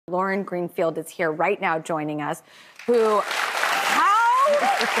Lauren Greenfield is here right now joining us, how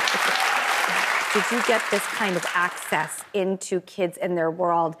did you get this kind of access into kids in their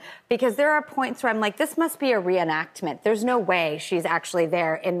world? Because there are points where I'm like, this must be a reenactment. There's no way she's actually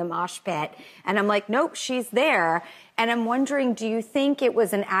there in the mosh pit. And I'm like, nope, she's there. And I'm wondering, do you think it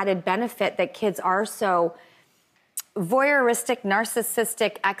was an added benefit that kids are so voyeuristic,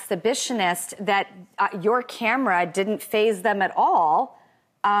 narcissistic, exhibitionist that your camera didn't faze them at all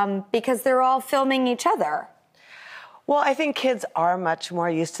because they're all filming each other? Well, I think kids are much more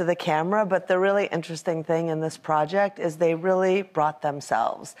used to the camera, but the really interesting thing in this project is they really brought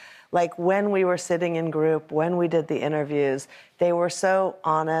themselves. Like when we were sitting in group, when we did the interviews, they were so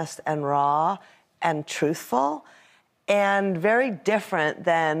honest and raw and truthful and very different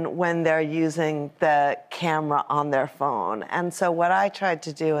than when they're using the camera on their phone. And so what I tried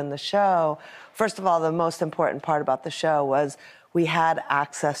to do in the show, first of all, the most important part about the show was we had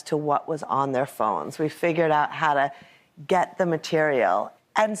access to what was on their phones. We figured out how to get the material.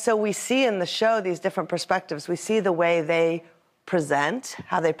 And so we see in the show these different perspectives. We see the way they present,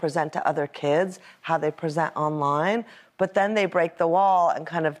 how they present to other kids, how they present online, but then they break the wall and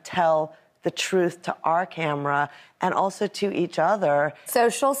kind of tell the truth to our camera and also to each other.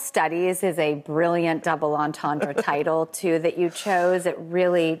 Social studies is a brilliant double entendre title, too, that you chose. It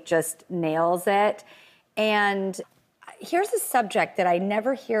really just nails it. And here's a subject that I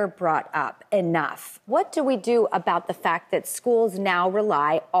never hear brought up enough. What do we do about the fact that schools now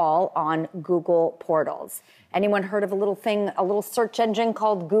rely all on Google portals? Anyone heard of a little search engine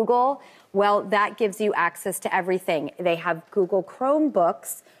called Google? Well, that gives you access to everything. They have Google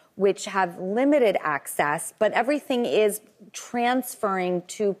Chromebooks, which have limited access, but everything is transferring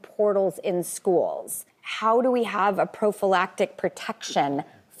to portals in schools. How do we have a prophylactic protection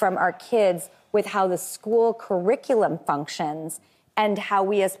from our kids with how the school curriculum functions and how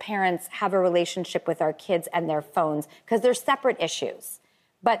we as parents have a relationship with our kids and their phones? Because they're separate issues,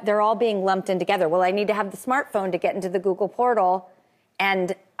 but they're all being lumped in together. Well, I need to have the smartphone to get into the Google portal,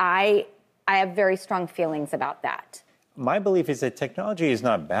 and I have very strong feelings about that. My belief is that technology is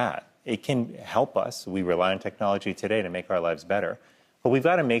not bad. It can help us. We rely on technology today to make our lives better. But we've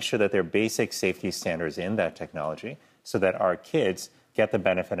got to make sure that there are basic safety standards in that technology so that our kids get the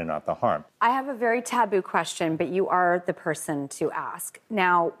benefit and not the harm. I have a very taboo question, but you are the person to ask.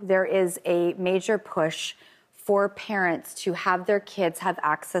 Now, there is a major push for parents to have their kids have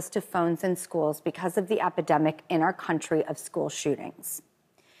access to phones in schools because of the epidemic in our country of school shootings.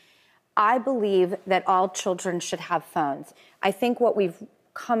 I believe that all children should have phones. I think what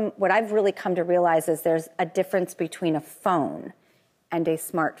I've really come to realize is there's a difference between a phone and a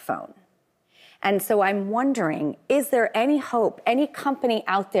smartphone. And so I'm wondering, is there any hope, any company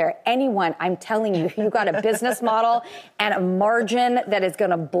out there, anyone, I'm telling you, you got a business model and a margin that is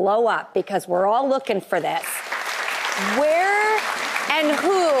going to blow up because we're all looking for this. Where and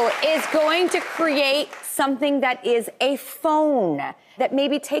who is going to create something that is a phone that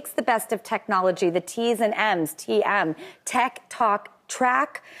maybe takes the best of technology, the T's and M's, TM, tech, talk,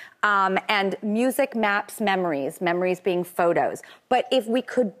 track, and music, maps, memories, memories being photos. But if we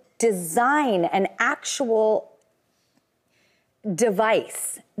could design an actual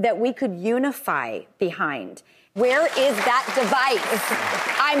device that we could unify behind, where is that device?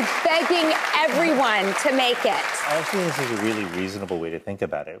 I'm begging everyone to make it. I think this is a really reasonable way to think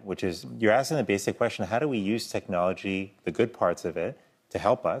about it, which is you're asking the basic question, how do we use technology, the good parts of it, to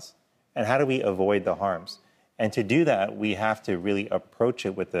help us? And how do we avoid the harms? And to do that, we have to really approach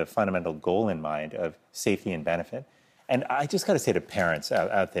it with the fundamental goal in mind of safety and benefit. And I just got to say to parents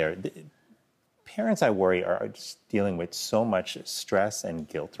out there, parents, I worry, are just dealing with so much stress and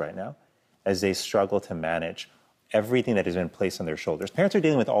guilt right now as they struggle to manage everything that has been placed on their shoulders. Parents are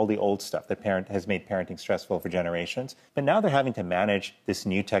dealing with all the old stuff that has made parenting stressful for generations, but now they're having to manage this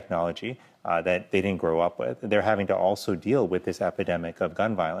new technology that they didn't grow up with. They're having to also deal with this epidemic of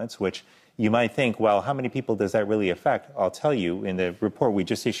gun violence, which you might think, well, how many people does that really affect? I'll tell you, in the report we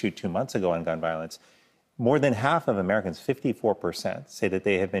just issued 2 months ago on gun violence, more than half of Americans, 54%, say that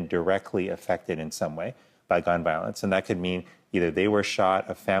they have been directly affected in some way by gun violence. And that could mean either they were shot,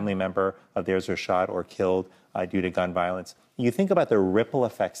 a family member of theirs was shot or killed due to gun violence. You think about the ripple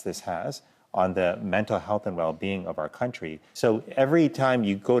effects this has on the mental health and well-being of our country. So every time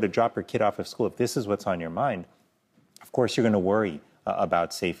you go to drop your kid off of school, if this is what's on your mind, of course you're going to worry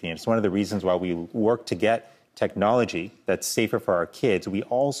about safety. And it's one of the reasons why we work to get technology that's safer for our kids. We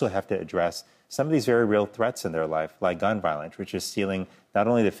also have to address some of these very real threats in their life, like gun violence, which is stealing not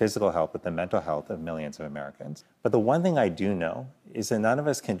only the physical health, but the mental health of millions of Americans. But the one thing I do know is that none of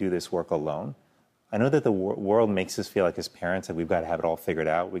us can do this work alone. I know that the world makes us feel like as parents that we've got to have it all figured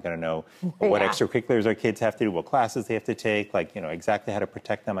out. We've got to know what extracurriculars our kids have to do, what classes they have to take, like, exactly how to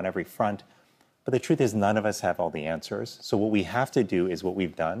protect them on every front. But the truth is none of us have all the answers. So what we have to do is what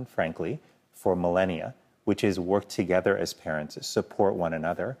we've done, frankly, for millennia, which is work together as parents, support one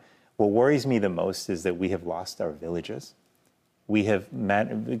another. What worries me the most is that we have lost our villages. We have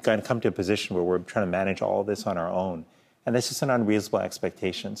come to a position where we're trying to manage all of this on our own. And that's just an unreasonable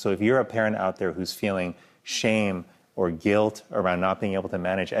expectation. So if you're a parent out there who's feeling shame or guilt around not being able to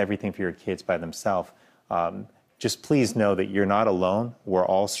manage everything for your kids by themselves, just please know that you're not alone. We're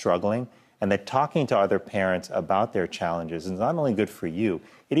all struggling. And that talking to other parents about their challenges is not only good for you,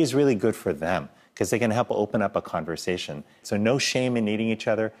 it is really good for them because they can help open up a conversation. So no shame in needing each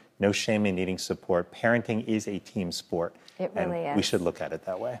other, no shame in needing support. Parenting is a team sport. It really is. We should look at it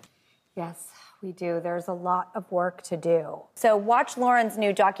that way. Yes, we do. There's a lot of work to do. So watch Lauren's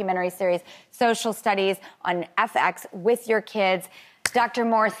new documentary series, Social Studies, on FX with your kids. Dr.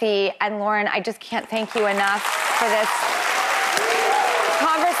 Morthy and Lauren, I just can't thank you enough for this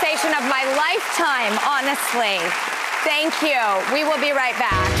conversation of my lifetime, honestly. Thank you. We will be right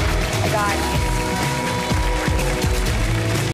back. I got